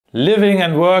living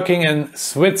and working in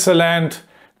Switzerland,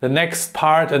 the next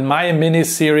part in my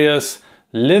mini-series,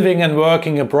 living and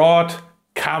working abroad,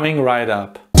 coming right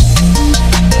up.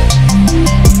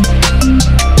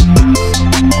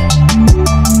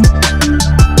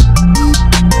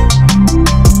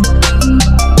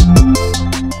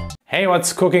 Hey,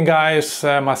 what's cooking guys?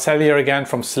 Marcel here again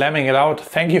from Slamming It Out.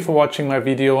 Thank you for watching my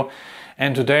video.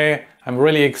 And today I'm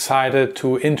really excited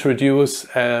to introduce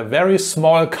a very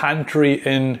small country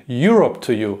in Europe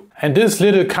to you. And this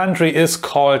little country is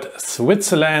called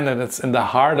Switzerland, and it's in the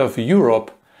heart of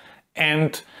Europe.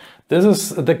 And this is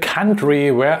the country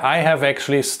where I have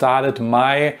actually started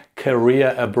my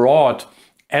career abroad.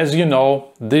 As you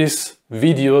know, these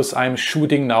videos I'm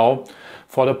shooting now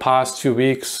for the past few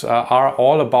weeks are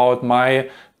all about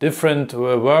my different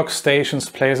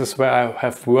workstations, places where I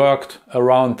have worked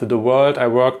around the world. I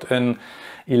worked in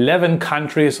 11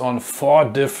 countries on 4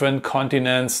 different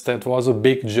continents. That was a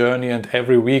big journey, and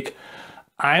every week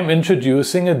I'm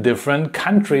introducing a different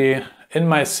country in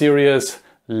my series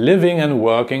Living and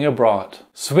Working Abroad.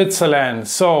 Switzerland.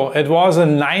 So it was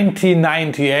in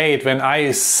 1998 when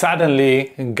I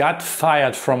suddenly got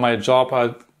fired from my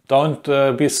job.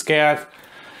 Don't be scared.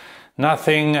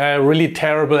 Nothing really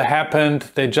terrible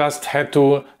happened. They just had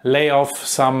to lay off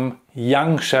some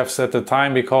young chefs at the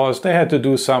time because they had to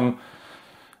do some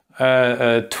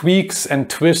tweaks and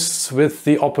twists with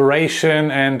the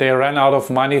operation, and they ran out of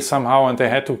money somehow and they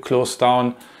had to close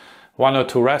down 1 or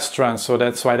 2 restaurants. So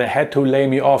that's why they had to lay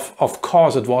me off. Of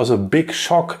course, it was a big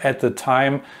shock at the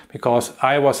time because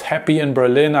I was happy in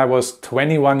Berlin. I was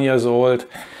 21 years old.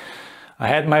 I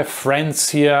had my friends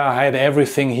here. I had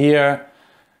everything here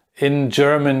in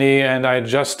Germany, and I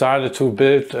just started to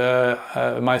build to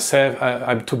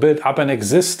build up an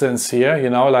existence here. You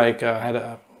know, like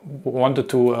wanted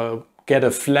to get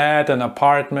a flat, an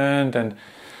apartment, and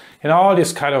you know, all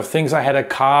these kind of things. I had a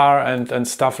car and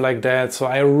stuff like that. So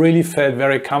I really felt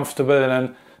very comfortable. And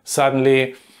then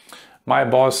suddenly my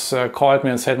boss called me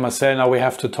and said, Marcel, now we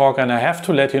have to talk. And I have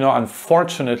to let you know,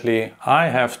 unfortunately, I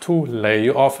have to lay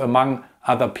you off among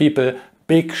other people.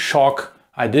 Big shock.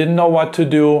 I didn't know what to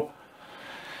do.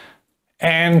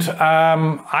 And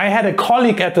I had a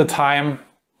colleague at the time.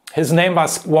 His name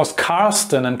was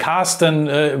Carsten, and Carsten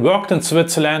worked in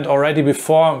Switzerland already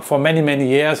before for many, many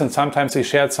years, and sometimes he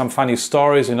shared some funny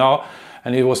stories, you know,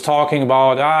 and he was talking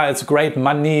about, it's great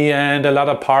money and a lot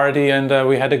of party, and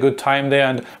we had a good time there,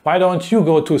 and why don't you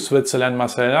go to Switzerland,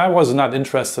 Marcel? And I was not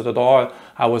interested at all.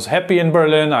 I was happy in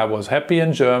Berlin, I was happy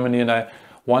in Germany, and I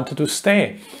wanted to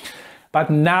stay. But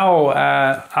now,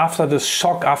 after this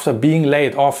shock, after being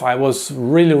laid off, I was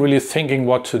really thinking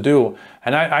what to do.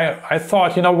 And I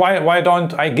thought, you know, why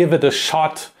don't I give it a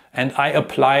shot? And I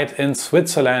applied in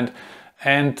Switzerland.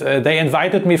 And they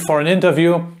invited me for an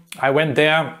interview. I went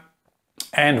there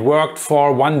and worked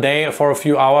for 1 day, for a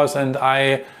few hours. And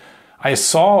I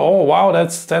saw, oh wow,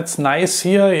 that's nice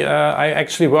here. I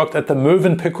actually worked at the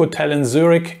Mövenpick Hotel in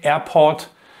Zurich airport.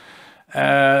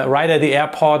 Right at the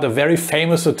airport, a very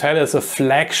famous hotel. It's a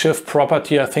flagship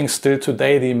property, I think still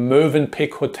today, the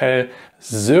Mövenpick Hotel,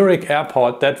 Zurich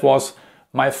Airport. That was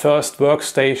my first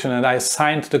workstation, and I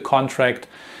signed the contract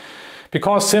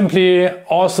because simply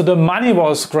also the money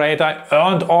was great. I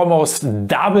earned almost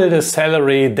double the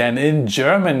salary than in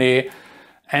Germany,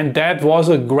 and that was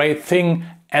a great thing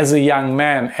as a young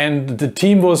man. And the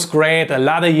team was great, a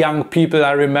lot of young people.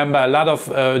 I remember a lot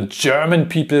of German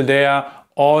people there,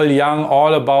 all young,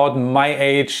 all about my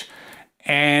age,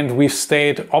 and we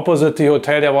stayed opposite the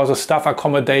hotel. There was a staff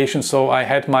accommodation, so I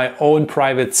had my own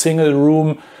private single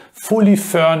room, fully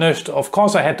furnished. Of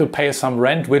course, I had to pay some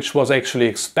rent, which was actually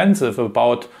expensive,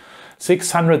 about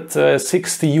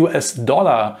 $660 US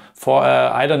for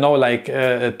I don't know, like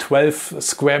a 12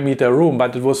 square meter room,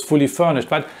 but it was fully furnished.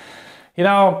 But you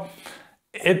know,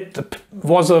 it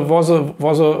was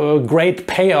a great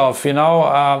payoff, you know.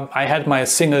 I had my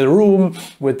single room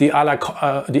with the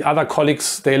other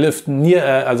colleagues. They lived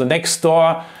near, next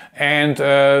door, and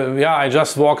yeah, I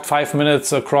just walked 5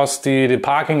 minutes across the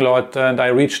parking lot, and I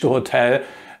reached the hotel,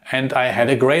 and I had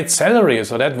a great salary.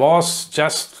 So that was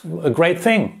just a great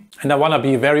thing. And I want to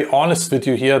be very honest with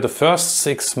you here. The first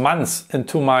 6 months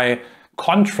into my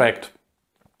contract,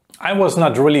 I was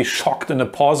not really shocked in a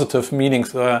positive meaning.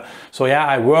 So yeah,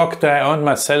 I worked there, I earned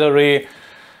my salary.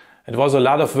 It was a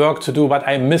lot of work to do, but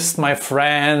I missed my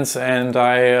friends, and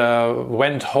I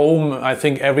went home. I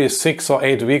think every 6 or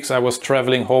 8 weeks I was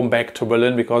traveling home back to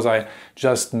Berlin because I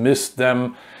just missed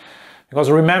them.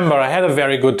 Because remember, I had a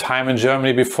very good time in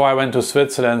Germany before I went to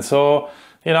Switzerland. So,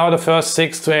 you know, the first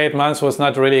 6 to 8 months was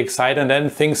not really exciting. And then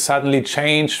things suddenly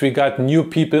changed. We got new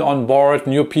people on board,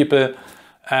 new people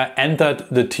entered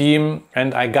the team,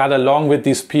 and I got along with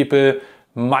these people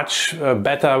much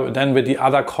better than with the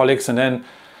other colleagues. And then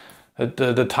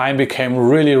the time became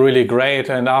really, really great.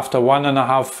 And after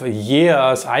 1.5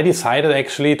 years, I decided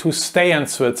actually to stay in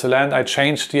Switzerland. I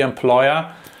changed the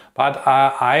employer, but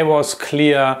I was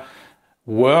clear,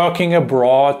 working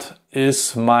abroad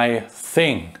is my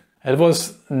thing. It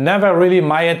was never really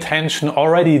my intention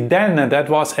already then, and that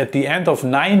was at the end of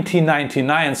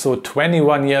 1999, so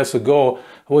 21 years ago.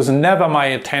 It was never my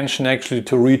intention actually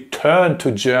to return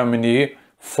to Germany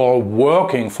for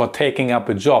working, for taking up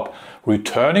a job.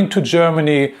 Returning to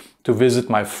Germany to visit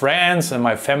my friends and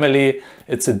my family,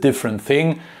 it's a different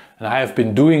thing, and I have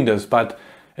been doing this, but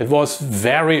it was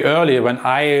very early when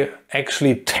I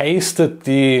actually tasted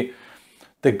the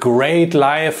great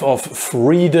life of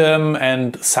freedom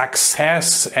and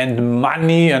success and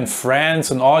money and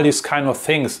friends and all these kind of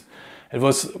things. It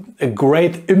was a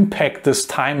great impact this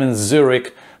time in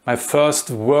Zurich, my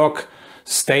first work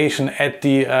station at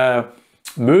the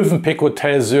Mövenpick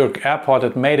Hotel Zurich Airport.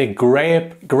 It made a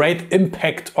great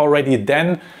impact already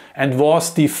then and was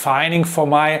defining for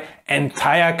my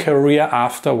entire career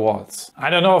afterwards. I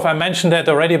don't know if I mentioned that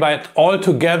already, but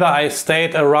altogether I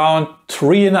stayed around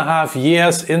 3.5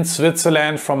 years in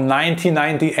Switzerland from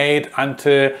 1998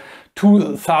 until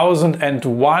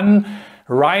 2001,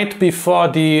 right before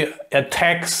the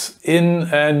attacks in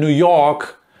New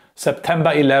York,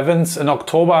 September 11th. In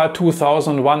October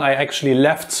 2001, I actually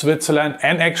left Switzerland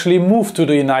and actually moved to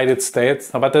the United States.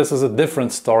 But this is a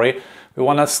different story. We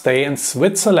want to stay in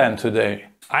Switzerland today.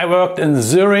 I worked in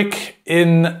Zurich,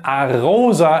 in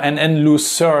Arosa and in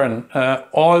Lucerne.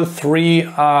 All three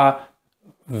are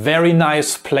very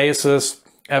nice places.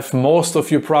 As most of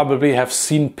you probably have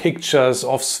seen pictures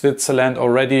of Switzerland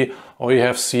already, or you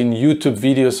have seen YouTube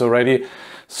videos already.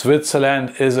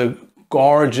 Switzerland is a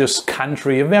gorgeous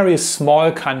country, a very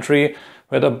small country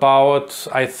with about,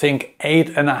 I think,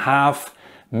 8.5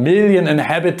 million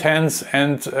inhabitants,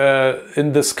 and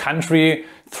in this country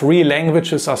 3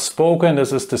 languages are spoken.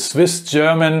 This is the Swiss,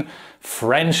 German,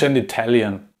 French and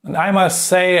Italian. And I must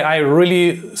say I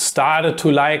really started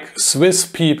to like Swiss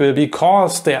people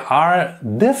because they are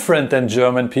different than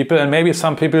German people, and maybe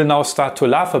some people now start to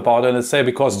laugh about it and say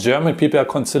because German people are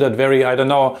considered very, I don't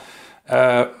know,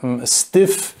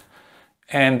 stiff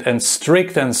and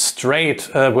strict and straight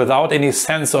without any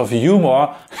sense of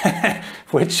humor,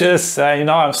 which is, you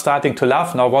know, I'm starting to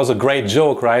laugh now. It was a great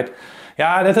joke, right?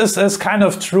 Yeah, that is kind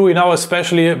of true, you know,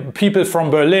 especially people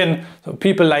from Berlin, so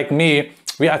people like me,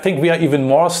 I think we are even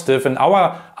more stiff, and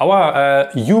our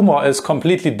humor is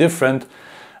completely different.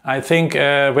 I think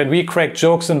when we crack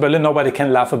jokes in Berlin, nobody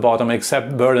can laugh about them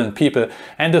except Berlin people.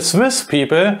 And the Swiss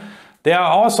people, they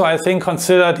are also, I think,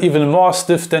 considered even more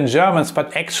stiff than Germans,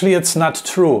 but actually it's not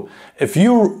true. If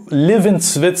you live in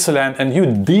Switzerland and you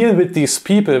deal with these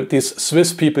people, these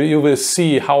Swiss people, you will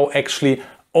see how actually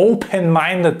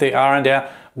open-minded they are, and they're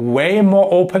way more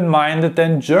open-minded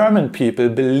than German people,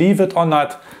 believe it or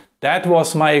not. That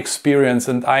was my experience,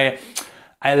 and I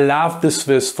love the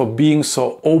Swiss for being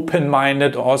so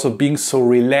open-minded, also being so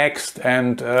relaxed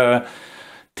and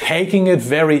taking it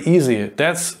very easy.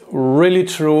 That's really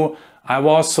true. I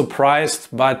was surprised,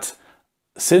 but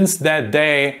since that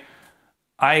day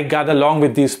I got along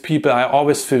with these people. I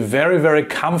always feel very, very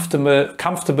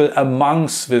comfortable among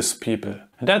Swiss people.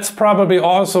 And that's probably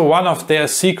also one of their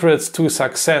secrets to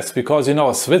success, because, you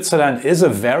know, Switzerland is a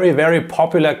very, very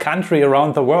popular country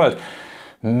around the world.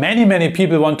 Many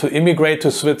people want to immigrate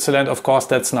to Switzerland. Of course,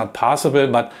 that's not possible,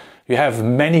 but you have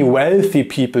many wealthy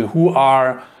people who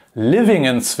are living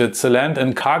in Switzerland,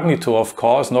 incognito, of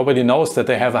course. Nobody knows that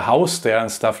they have a house there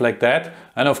and stuff like that.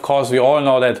 And of course, we all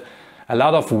know that a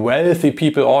lot of wealthy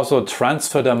people also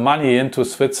transfer their money into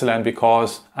Switzerland,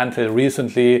 because until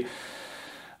recently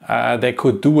they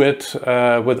could do it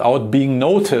without being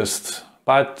noticed.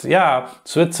 But yeah,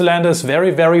 Switzerland is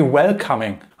very, very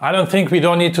welcoming. I don't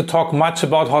need to talk much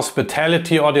about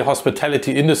hospitality or the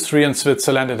hospitality industry in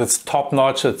Switzerland. It is top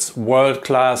notch, it's world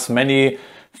class. Many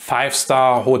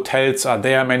 5-star hotels are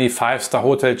there, many 5-star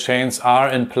hotel chains are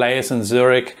in place in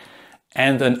Zurich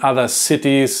and in other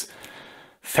cities.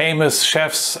 Famous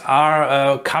chefs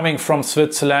are coming from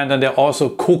Switzerland, and they're also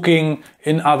cooking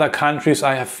in other countries.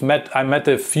 I met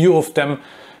a few of them.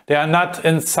 They are not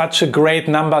in such a great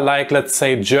number like, let's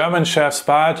say, German chefs,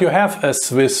 but you have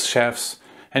Swiss chefs,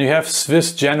 and you have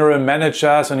Swiss general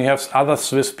managers, and you have other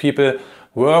Swiss people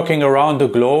working around the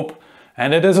globe.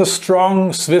 And it is a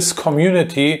strong Swiss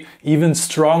community, even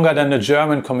stronger than the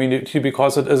German community,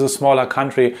 because it is a smaller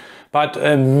country. But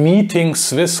meeting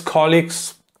Swiss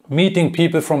colleagues meeting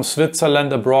people from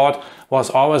Switzerland abroad was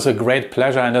always a great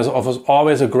pleasure, and it was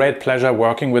always a great pleasure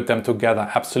working with them together,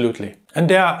 absolutely. And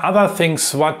there are other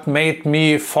things what made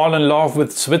me fall in love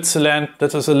with Switzerland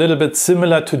that is a little bit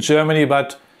similar to Germany,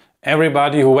 but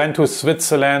everybody who went to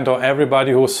Switzerland or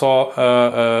everybody who saw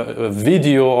a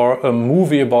video or a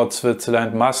movie about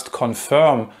Switzerland must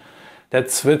confirm that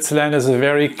Switzerland is a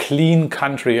very clean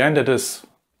country, and it is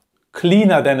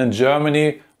cleaner than in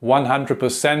Germany,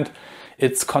 100%.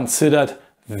 It's considered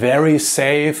very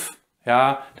safe.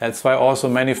 Yeah, that's why also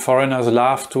many foreigners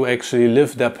love to actually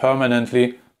live there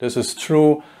permanently. This is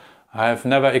true. I have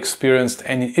never experienced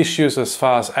any issues as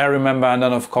far as I remember. And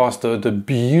then of course the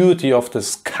beauty of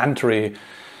this country.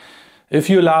 If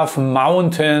you love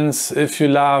mountains, if you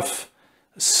love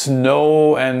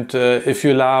snow, and if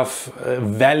you love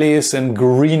valleys and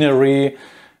greenery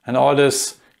and all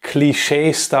this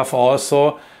cliche stuff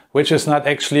also, which is not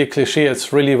actually a cliche,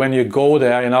 it's really when you go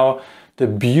there, you know, the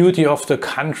beauty of the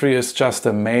country is just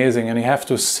amazing, and you have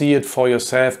to see it for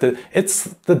yourself. It's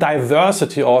the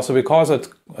diversity also, because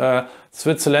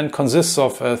Switzerland consists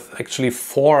of actually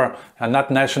four,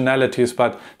 not nationalities,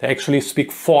 but they actually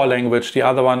speak four languages. The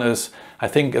other one is, I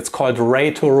think it's called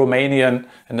Rhaeto-Romanian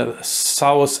in the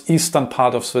southeastern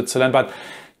part of Switzerland, but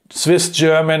Swiss,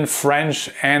 German, French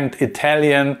and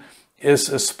Italian is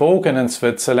spoken in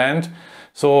Switzerland.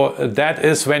 So that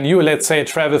is when you, let's say,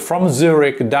 travel from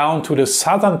Zurich down to the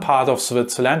southern part of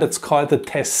Switzerland, it's called the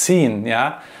Tessin,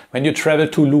 yeah? When you travel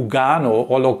to Lugano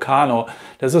or Locarno,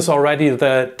 this is already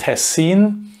the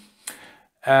Tessin.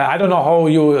 I don't know how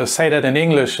you say that in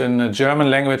English. In the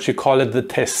German language, you call it the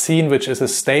Tessin, which is a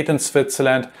state in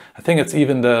Switzerland. I think it's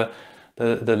even the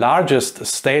largest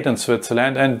state in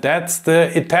Switzerland, and that's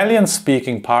the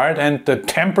Italian-speaking part, and the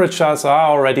temperatures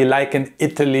are already like in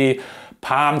Italy.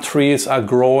 Palm trees are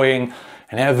growing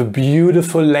and have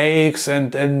beautiful lakes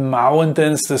and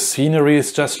mountains. The scenery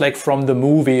is just like from the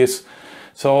movies.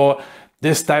 So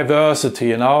this diversity,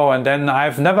 you know, and then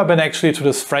I've never been actually to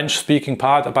this French speaking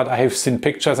part, but I have seen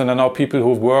pictures and I know people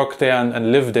who work there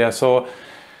and live there. So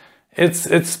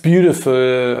it's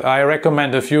beautiful. I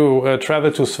recommend if you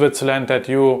travel to Switzerland that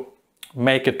you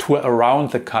make a tour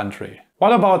around the country.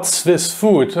 What about Swiss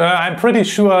food? I'm pretty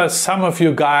sure some of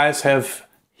you guys have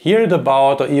heard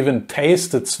about or even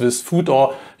tasted Swiss food,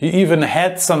 or you even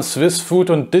had some Swiss food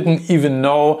and didn't even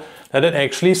know that it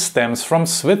actually stems from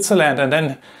Switzerland. And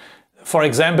then, for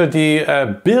example, the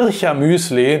Bircher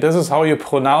Müsli, this is how you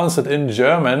pronounce it in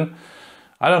German.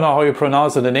 I don't know how you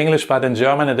pronounce it in English, but in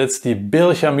German it's the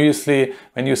Bircher Müsli.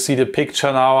 When you see the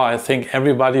picture now, I think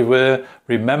everybody will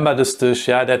remember this dish.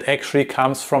 Yeah, that actually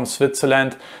comes from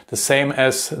Switzerland, the same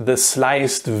as the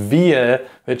sliced veal,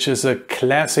 which is a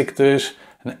classic dish,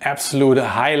 an absolute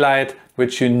highlight,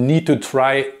 which you need to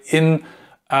try in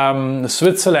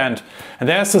Switzerland. And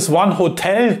there's this one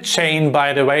hotel chain,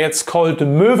 by the way, it's called the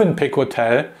Mövenpick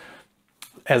Hotel.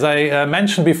 As I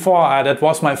mentioned before, that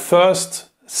was my first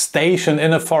station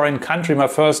in a foreign country, my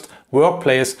first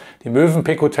workplace, the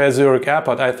Mövenpick Hotel Zurich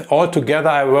Airport. Altogether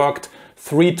I worked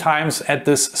 3 times at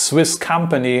this Swiss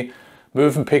company.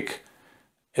 Mövenpick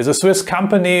is a Swiss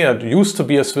company, it used to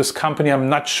be a Swiss company, I'm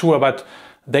not sure, but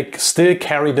they still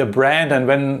carry the brand,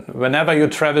 and whenever you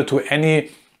travel to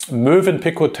any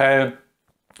Mövenpick hotel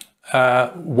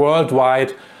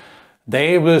worldwide,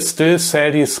 they will still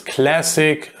sell these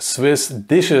classic Swiss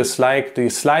dishes like the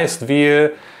sliced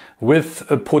veal with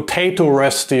a potato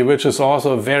rösti, which is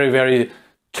also a very, very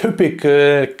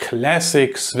typical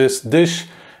classic Swiss dish.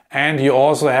 And you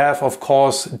also have, of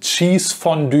course, cheese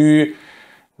fondue,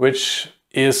 which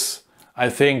is, I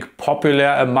think,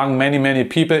 popular among many, many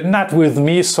people. Not with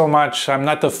me so much. I'm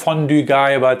not a fondue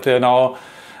guy, but you know,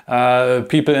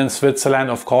 people in Switzerland,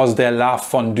 of course, they love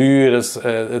fondue. It's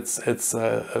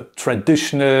a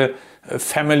traditional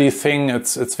family thing.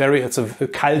 It's a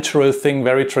cultural thing,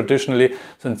 very traditionally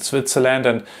in Switzerland.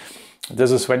 And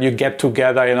this is when you get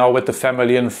together, you know, with the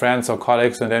family and friends or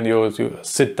colleagues, and then you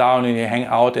sit down and you hang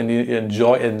out and you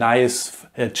enjoy a nice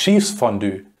cheese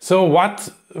fondue. So what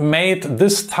made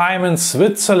this time in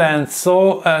Switzerland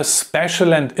so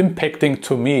special and impacting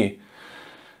to me?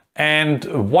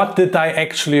 And what did I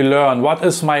actually learn? What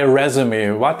is my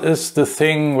resume? What is the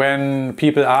thing when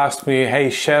people ask me, hey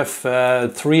chef,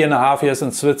 3.5 years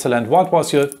in Switzerland, what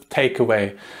was your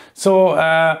takeaway? So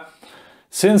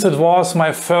since it was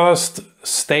my first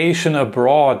station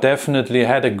abroad, definitely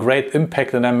had a great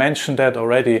impact, and I mentioned that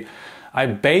already. I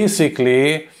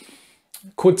basically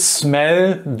could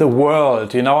smell the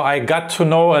world. You know, I got to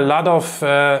know a lot of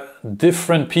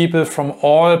different people from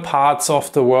all parts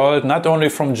of the world, not only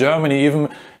from Germany. Even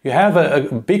you have a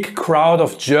big crowd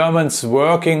of Germans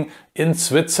working in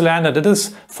Switzerland, and it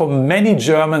is for many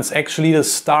Germans actually the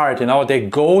start. You know, they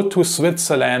go to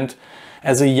Switzerland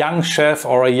as a young chef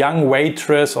or a young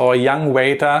waitress or a young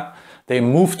waiter. They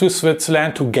move to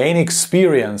Switzerland to gain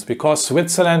experience, because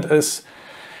Switzerland is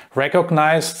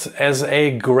recognized as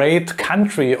a great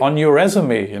country on your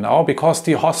resume, you know, because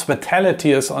the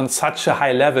hospitality is on such a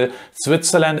high level.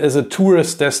 Switzerland is a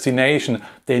tourist destination.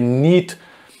 They need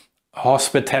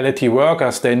hospitality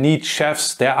workers, they need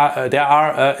chefs, they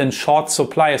are in short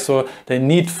supply, so they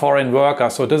need foreign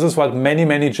workers. So this is what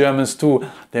many Germans do.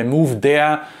 They move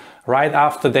there right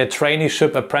after their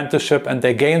traineeship, apprenticeship, and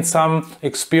they gain some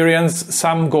experience.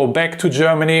 Some go back to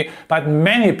Germany, but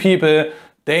many people,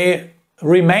 they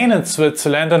remain in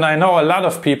Switzerland. And I know a lot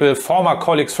of people, former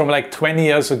colleagues from like 20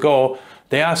 years ago,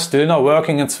 they are still not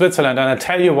working in Switzerland. And I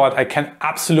tell you what, I can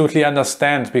absolutely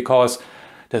understand, because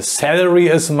the salary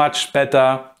is much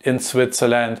better in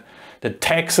Switzerland. The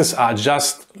taxes are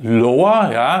just lower,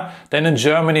 yeah, than in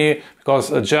Germany,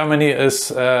 because Germany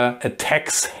is a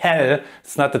tax hell.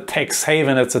 It's not a tax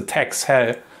haven, it's a tax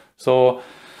hell. So,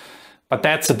 but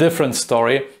that's a different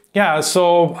story. Yeah,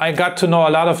 so I got to know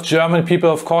a lot of German people,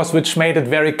 of course, which made it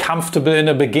very comfortable in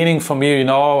the beginning for me. You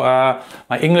know,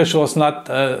 my English was not,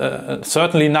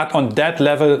 certainly not on that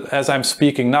level as I'm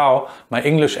speaking now. My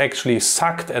English actually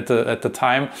sucked at the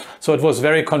time. So it was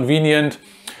very convenient.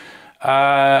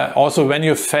 Also, when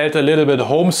you felt a little bit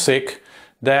homesick,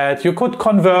 that you could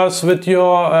converse with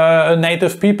your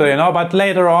native people, you know. But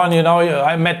later on, you know,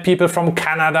 I met people from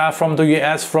Canada, from the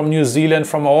US, from New Zealand,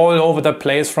 from all over the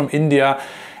place, from India.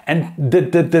 And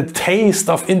the taste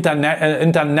of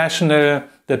international,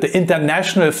 the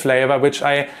international flavor, which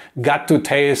I got to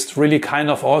taste, really kind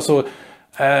of also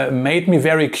made me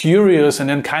very curious, and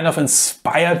then kind of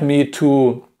inspired me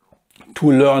to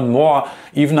learn more.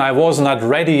 Even I was not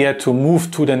ready yet to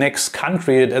move to the next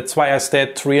country. That's why I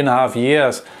stayed 3.5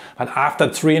 years. But after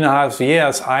 3.5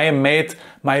 years, I made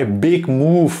my big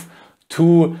move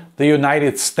to the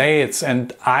United States,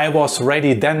 and I was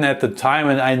ready then at the time,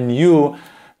 and I knew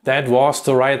that was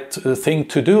the right thing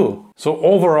to do. So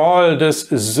overall, this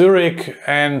Zurich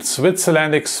and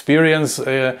Switzerland experience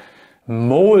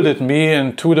molded me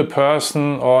into the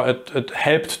person, or it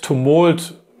helped to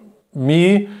mold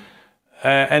me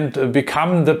and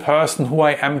become the person who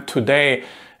I am today.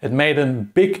 It made a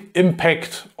big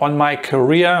impact on my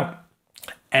career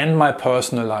and my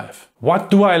personal life.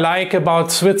 What do I like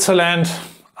about Switzerland?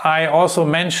 I also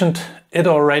mentioned it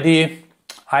already.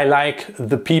 I like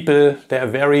the people. They're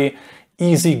very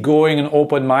easygoing and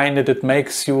open-minded. It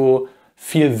makes you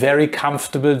feel very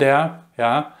comfortable there.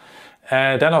 Yeah.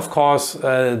 Then of course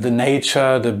the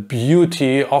nature, the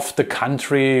beauty of the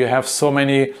country. You have so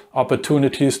many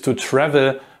opportunities to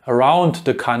travel around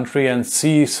the country and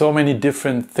see so many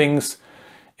different things.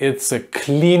 It's a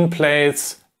clean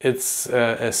place. It's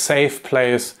a safe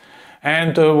place.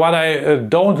 And what I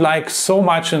don't like so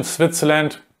much in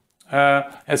Switzerland,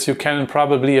 as you can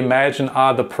probably imagine,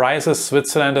 are the prices.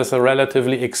 Switzerland is a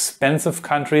relatively expensive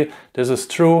country. This is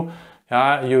true.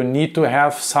 Yeah, you need to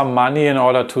have some money in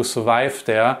order to survive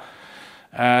there.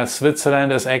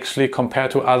 Switzerland is actually,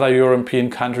 compared to other European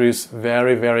countries,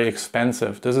 very, very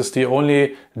expensive. This is the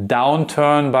only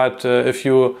downturn, but if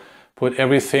you put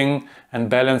everything and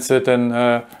balance it, and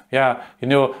yeah, you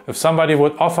know, if somebody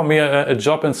would offer me a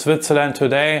job in Switzerland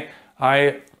today,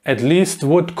 I at least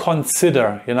would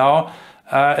consider, you know.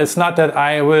 It's not that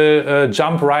I will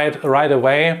jump right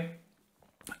away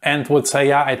and would say,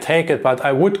 yeah, I take it, but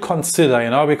I would consider,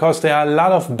 you know, because there are a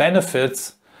lot of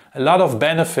benefits,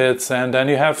 and then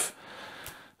you have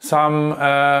some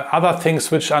other things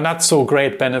which are not so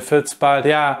great benefits. But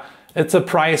yeah, it's a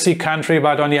pricey country,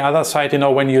 but on the other side, you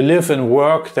know, when you live and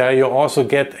work there, you also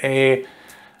get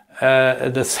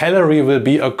the salary will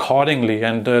be accordingly,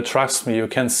 and trust me, you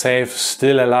can save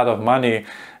still a lot of money,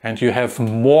 and you have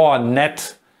more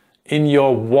net in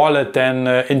your wallet than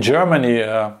in Germany.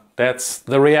 That's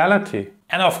the reality.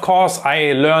 And of course,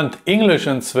 I learned English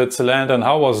in Switzerland. And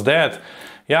how was that?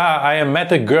 Yeah, I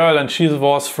met a girl, and she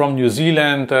was from New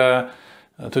Zealand.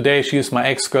 Today she's my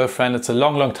ex-girlfriend. It's a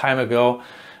long time ago.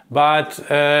 But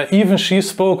even she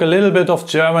spoke a little bit of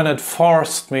German. It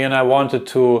forced me, and I wanted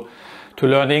to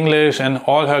learn English. And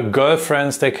all her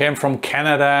girlfriends, they came from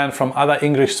Canada and from other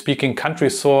English-speaking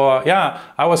countries. So yeah,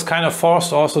 I was kind of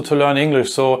forced also to learn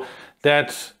English. So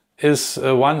that is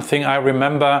one thing I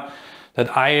remember.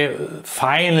 that I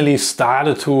finally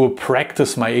started to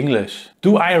practice my English.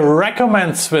 Do I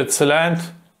recommend Switzerland?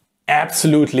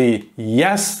 Absolutely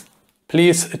yes.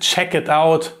 Please check it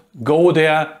out. Go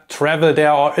there, travel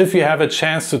there, or if you have a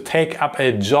chance to take up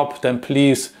a job, then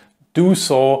please do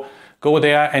so. Go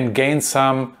there and gain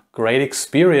some great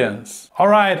experience.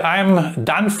 Alright, I'm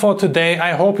done for today.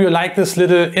 I hope you like this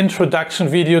little introduction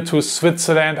video to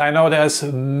Switzerland. I know there's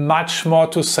much more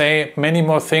to say, many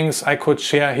more things I could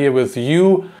share here with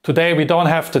you. Today we don't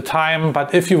have the time,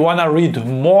 but if you want to read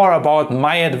more about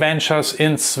my adventures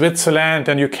in Switzerland,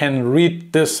 then you can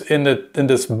read this in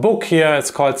this book here.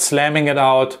 It's called Slamming It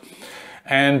Out.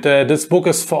 And this book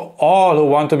is for all who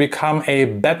want to become a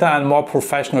better and more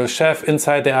professional chef.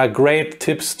 Inside there are great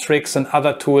tips, tricks and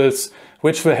other tools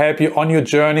which will help you on your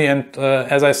journey. And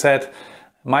as I said,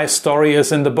 my story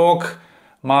is in the book.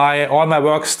 All my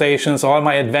workstations, all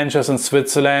my adventures in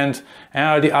Switzerland, and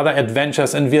all the other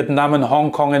adventures in Vietnam and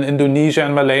Hong Kong and Indonesia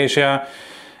and Malaysia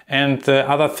and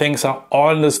other things are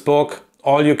all in this book.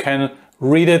 All you can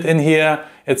read it in here.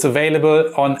 It's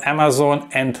available on Amazon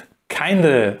and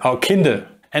Kindle.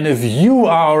 And if you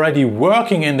are already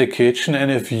working in the kitchen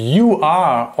and if you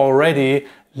are already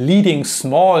leading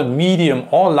small, medium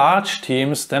or large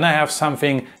teams, then I have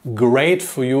something great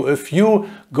for you. If you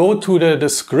go to the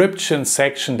description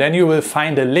section, then you will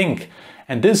find a link,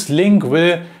 and this link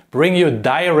will bring you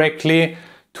directly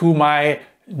to my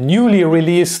newly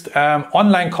released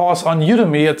online course on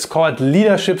Udemy. It's called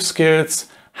Leadership Skills: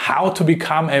 How to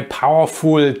Become a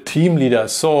Powerful Team Leader.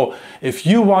 So if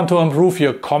you want to improve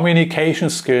your communication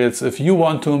skills, if you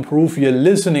want to improve your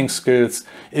listening skills,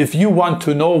 if you want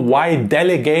to know why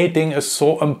delegating is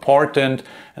so important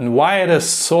and why it is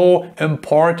so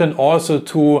important also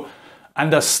to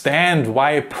understand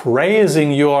why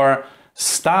praising your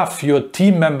staff, your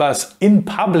team members in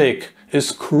public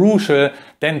is crucial,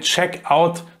 then check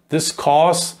out this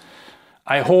course.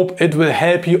 I hope it will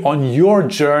help you on your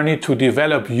journey to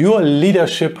develop your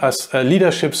leadership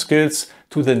skills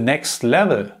to the next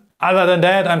level. Other than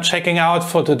that, I'm checking out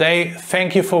for today.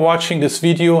 Thank you for watching this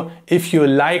video. If you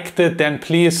liked it, then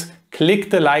please click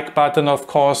the like button, of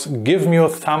course, give me a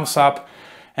thumbs up,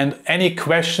 and any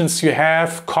questions you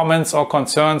have, comments or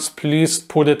concerns, please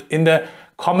put it in the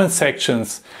comment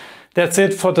sections. That's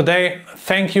it for today.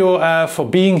 Thank you for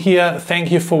being here. Thank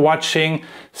you for watching.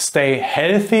 Stay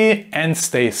healthy and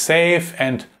stay safe.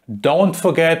 And don't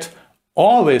forget,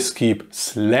 always keep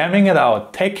slamming it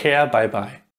out. Take care. Bye bye.